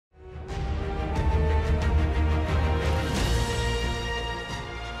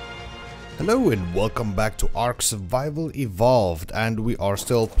Hello and welcome back to Ark Survival Evolved, and we are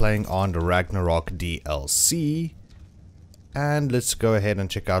still playing on the Ragnarok DLC. And let's go ahead and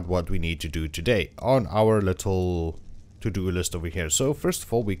check out what we need to do today on our little to-do list over here. So first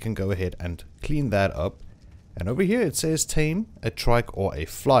of all, we can go ahead and clean that up. And over here it says tame, a trike or a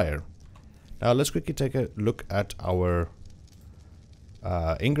flyer. Now let's quickly take a look at our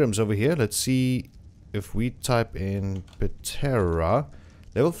engrams over here. Let's see if we type in plethora.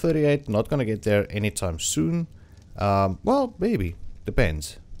 Level 38, not gonna get there anytime soon. Well, maybe.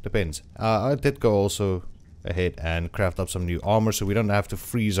 Depends. I did go also ahead and craft up some new armor so we don't have to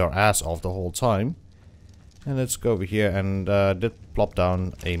freeze our ass off the whole time. And let's go over here and did plop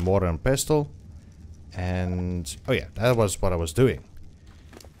down a mortar and pestle. And, oh yeah, that was what I was doing.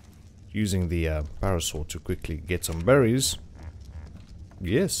 Using the parasol to quickly get some berries.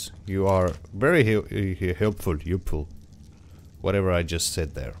 Yes, you are very helpful. Whatever I just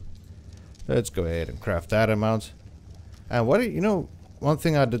said there. Let's go ahead and craft that amount. And what you know, one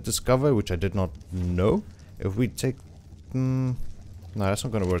thing I did discover, which I did not know, if we take... no, that's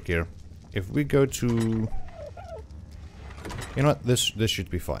not gonna work here. If we go to... You know what, this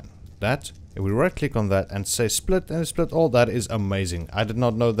should be fine. That, if we right click on that and say split, and split all, that is amazing. I did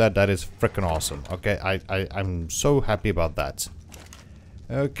not know that, that is freaking awesome. Okay, I'm so happy about that.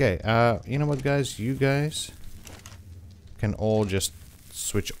 Okay, you know what guys, you guys can all just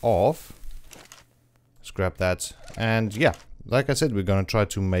switch off. Let's grab that. And yeah, like I said, we're gonna try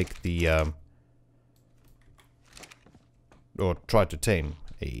to make the or try to tame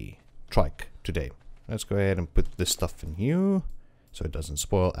a trike today. Let's go ahead and put this stuff in here so it doesn't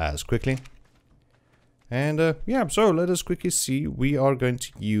spoil as quickly. And yeah, so let us quickly see. We are going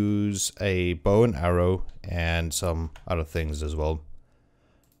to use a bow and arrow and some other things as well.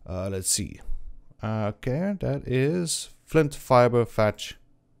 Let's see. Okay, that is flint, fiber, thatch,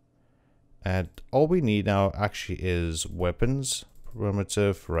 and all we need now actually is weapons,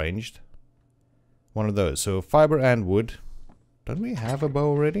 primitive, ranged. One of those. So fiber and wood. Don't we have a bow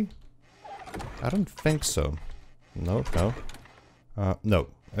already? I don't think so. No. No.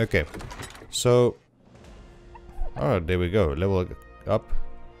 Okay. So, oh, there we go. Level up.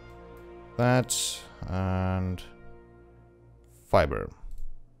 That and fiber.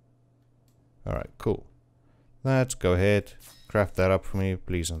 All right, cool. Let's go ahead, craft that up for me,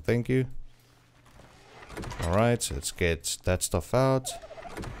 please and thank you. Alright, so let's get that stuff out.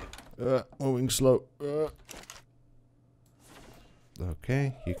 Moving slow.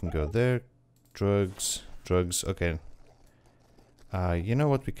 Okay, you can go there. Drugs, okay. You know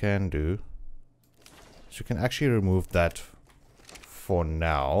what we can do? So we can actually remove that for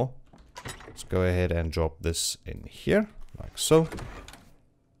now. Let's go ahead and drop this in here, like so.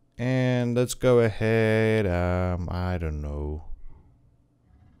 And let's go ahead, I don't know.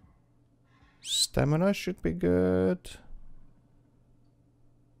 Stamina should be good.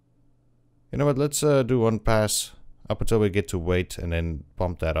 You know what, let's do one pass up until we get to weight and then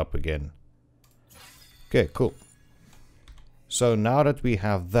pump that up again. Okay, cool. So now that we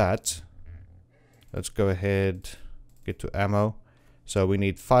have that, let's go ahead, get to ammo. So we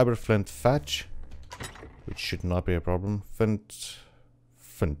need fiber, flint, thatch, which should not be a problem. Flint.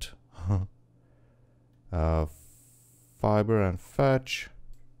 Fiber and thatch,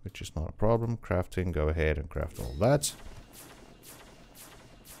 which is not a problem. Crafting, go ahead and craft all that.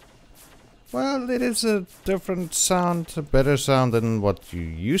 Well, it is a different sound, a better sound than what you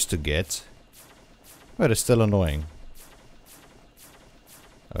used to get, but it's still annoying.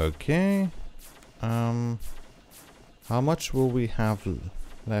 Okay, how much will we have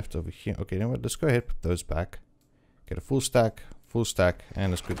left over here? Okay, you know what, let's go ahead and put those back. Get a full stack,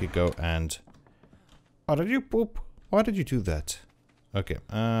 and let's quickly go and... Oh, did you poop? Why did you do that? Okay,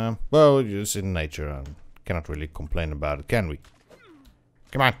 well, it's in nature. Cannot really complain about it, can we?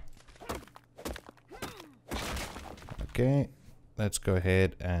 Come on. Okay, let's go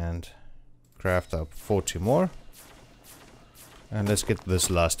ahead and craft up 40 more. And let's get this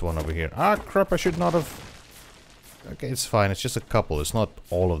last one over here. Ah, crap, I should not have... Okay, it's fine. It's just a couple. It's not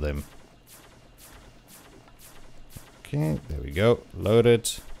all of them. Okay, there we go.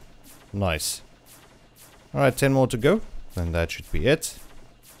 Loaded. Nice. Alright, 10 more to go. Then that should be it.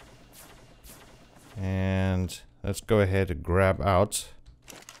 And let's go ahead and grab out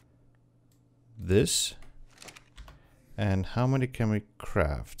this. And how many can we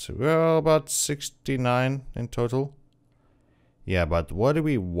craft? Well, about 69 in total. Yeah, but what do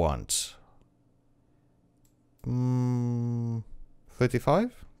we want?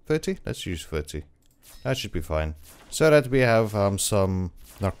 35? 30? Let's use 30. That should be fine. So that we have some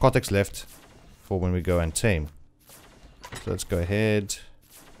narcotics left for when we go and tame. So let's go ahead,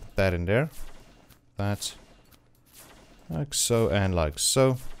 put that in there. That. Like so and like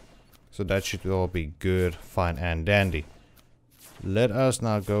so. So that should all be good, fine and dandy. Let us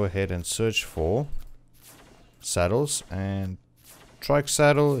now go ahead and search for saddles. And trike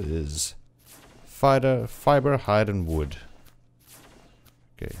saddle is fiber, hide and wood.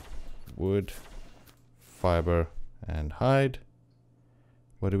 Okay. Wood, fiber and hide.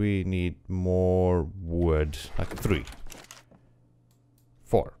 What do we need? More wood. Like 3.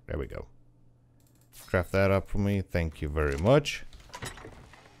 4. There we go. Craft that up for me. Thank you very much.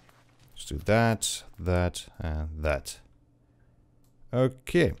 Let's do that, that, and that.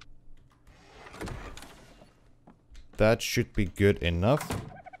 Okay. That should be good enough.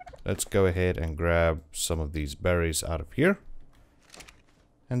 Let's go ahead and grab some of these berries out of here.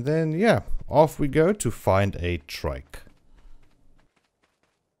 And then, yeah, off we go to find a trike.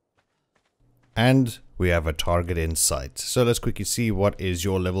 And we have a target in sight. So let's quickly see what is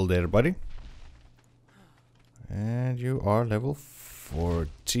your level there, buddy. And you are level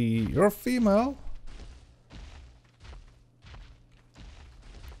 40. You're a female.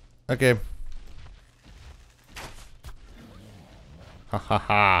 Okay. Ha ha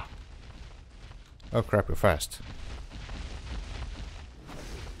ha. Oh crap, you're fast.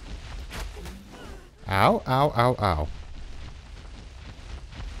 Ow, ow, ow, ow.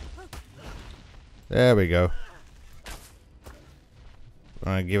 There we go.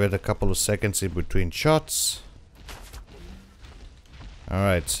 I'll give it a couple of seconds in between shots.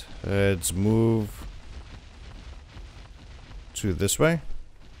 Alright, let's move to this way.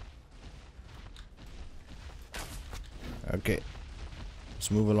 Okay. Let's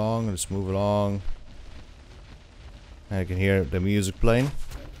move along, let's move along. I can hear the music playing.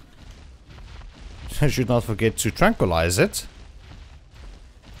 I should not forget to tranquilize it.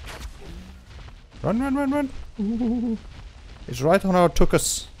 Run, run, run, run. Ooh. It's right on our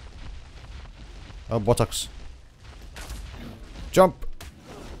tuchus. Our buttocks. Jump.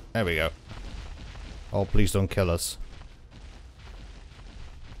 There we go. Oh, please don't kill us.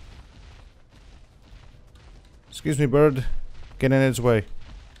 Excuse me, bird. Get in its way.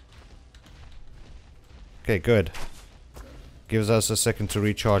 Okay, good. Gives us a second to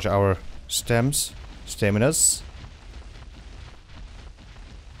recharge our staminas.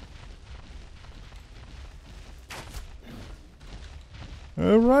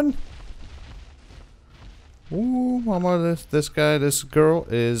 Run. Ooh, mama, this girl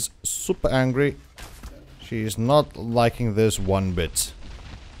is super angry. She's not liking this one bit.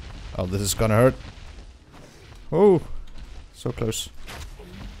 Oh, this is gonna hurt. Oh, so close.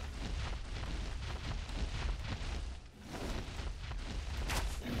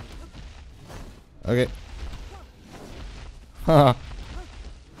 Okay. Haha.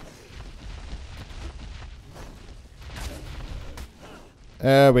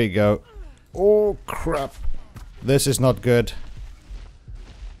 There we go. Oh crap. This is not good.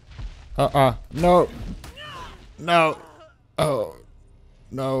 No. No. Oh.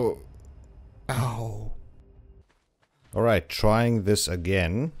 No. Ow. Alright, trying this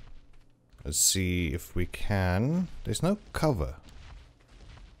again. Let's see if we can. There's no cover.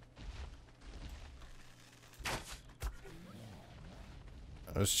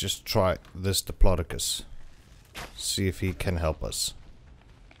 Let's just try this Diplodocus. See if he can help us.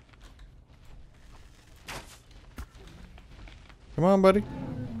 Come on, buddy.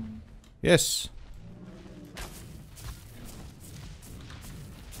 Yes.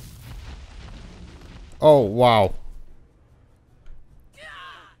 Oh, wow.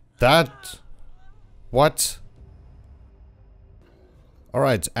 That... What?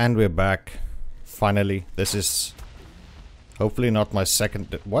 Alright, and we're back. Finally. This is... hopefully not my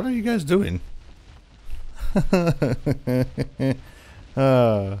second... What are you guys doing?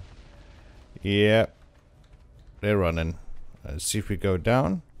 Yeah. They're running. Let's see if we go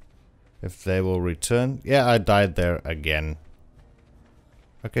down. If they will return. Yeah, I died there again.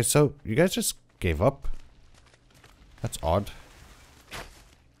 Okay, so you guys just gave up? That's odd.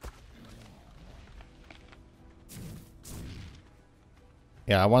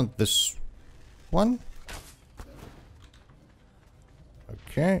 Yeah, I want this one.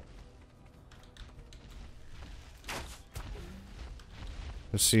 Okay.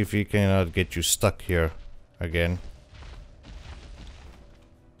 Let's see if he cannot get you stuck here again.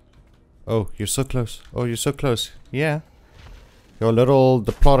 Oh, you're so close. Oh, you're so close. Yeah. Your little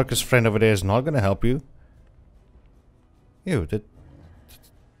Diplodocus friend over there is not gonna help you. Ew, did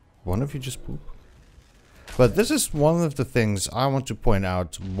one of you just poop? But this is one of the things I want to point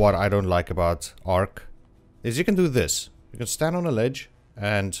out what I don't like about Ark. Is you can do this. You can stand on a ledge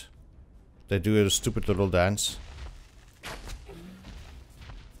and they do a stupid little dance.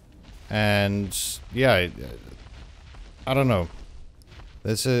 And yeah, I don't know.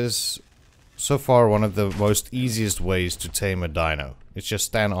 This is so far one of the most easiest ways to tame a dino. It's just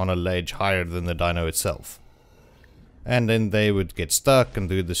stand on a ledge higher than the dino itself. And then they would get stuck and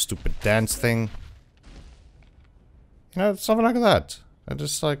do the stupid dance thing. You know, something like that. I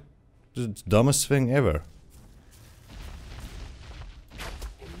just like the dumbest thing ever.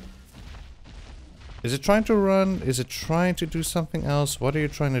 Is it trying to run? Is it trying to do something else? What are you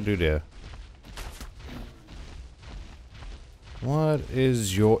trying to do there? What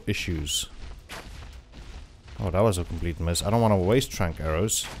is your issues? Oh, that was a complete mess. I don't want to waste tranq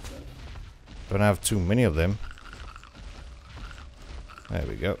arrows. Don't have too many of them. There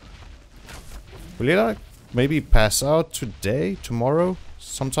we go. Will you like maybe pass out today, tomorrow,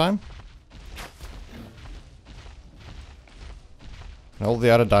 sometime? And all the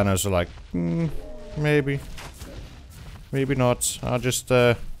other dinos are like, maybe. Maybe not. I'll just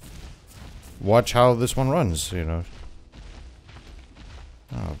watch how this one runs, you know.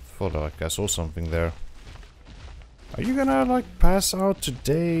 Oh, I thought like I saw something there. Are you gonna like pass out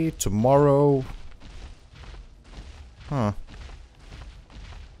today, tomorrow? Huh.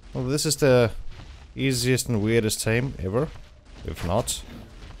 Well, this is the easiest and weirdest tame ever. If not.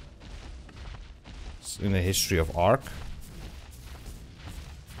 It's in the history of Ark.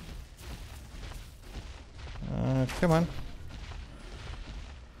 Come on.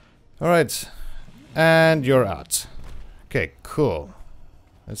 Alright. And you're out. Okay, cool.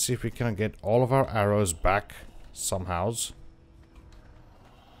 Let's see if we can get all of our arrows back somehow.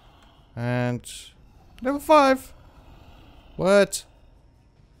 And level 5. What?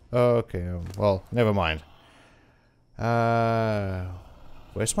 Oh, okay, well, never mind.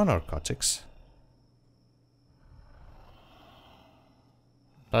 Where's my narcotics?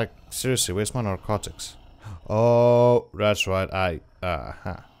 Like, seriously, where's my narcotics? Oh, that's right,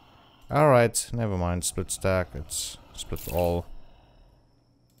 Alright, never mind. Split stack, it's split all.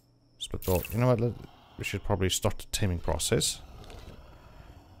 Split all. You know what, we should probably start the taming process.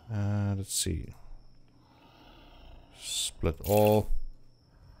 Let's see. Split all.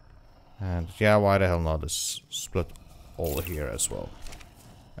 And yeah, why the hell not? Just split all here as well.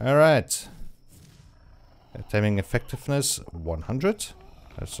 Alright. Taming effectiveness 100.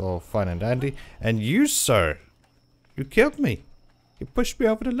 That's all fine and dandy. And you, sir, you killed me. You pushed me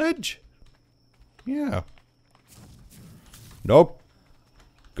over the ledge. Yeah. Nope.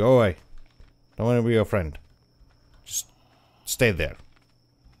 Go away. Don't want to be your friend. Just stay there.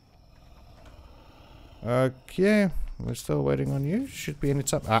 Okay. We're still waiting on you. Should be any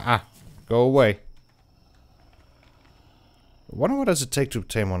time. Go away. I wonder what does it take to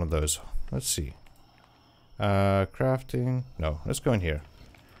tame one of those. Let's see. Crafting. No, let's go in here.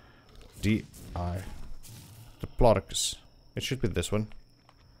 Diplodocus. It should be this one.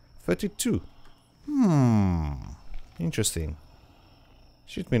 32. Interesting.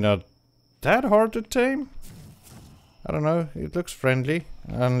 Should be not that hard to tame. I don't know. It looks friendly.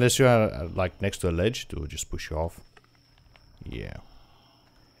 Unless you are like next to a ledge, it will just push you off. Yeah.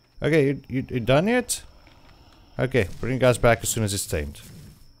 Okay, you done yet? Okay, bring you guys back as soon as it's tamed.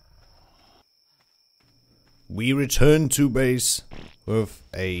 We return to base with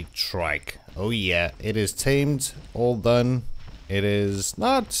a trike. Oh yeah, it is tamed, all done. It is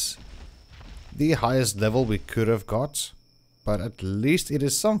not the highest level we could have got, but at least it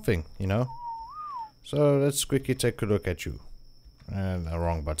is something, you know? So let's quickly take a look at you. And a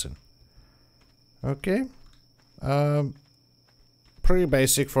wrong button. Okay. Pretty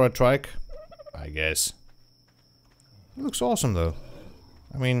basic for a trike, I guess. It looks awesome though.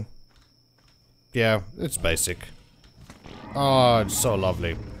 I mean, yeah, it's basic. Oh, it's so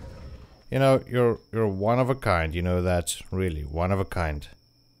lovely. You know, you're one of a kind, you know that, really, one of a kind.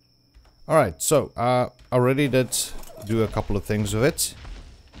 Alright, so, I already did do a couple of things with it.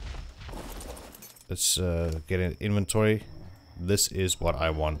 Let's get an inventory. This is what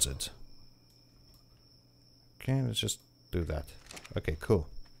I wanted. Okay, let's just do that. Okay, cool.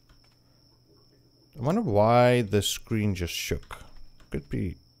 I wonder why the screen just shook. Could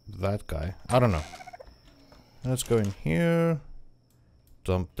be that guy. I don't know. Let's go in here.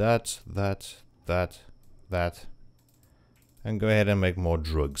 Dump that. And go ahead and make more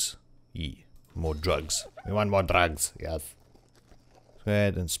drugs. More drugs. We want more drugs. Yes. Go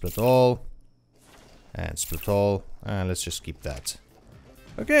ahead and split all. And split all. And let's just keep that.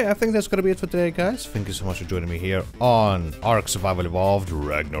 Okay, I think that's gonna be it for today, guys. Thank you so much for joining me here on Ark Survival Evolved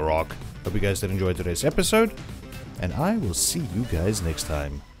Ragnarok. Hope you guys did enjoy today's episode. And I will see you guys next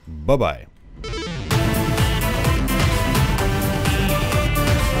time. Bye-bye.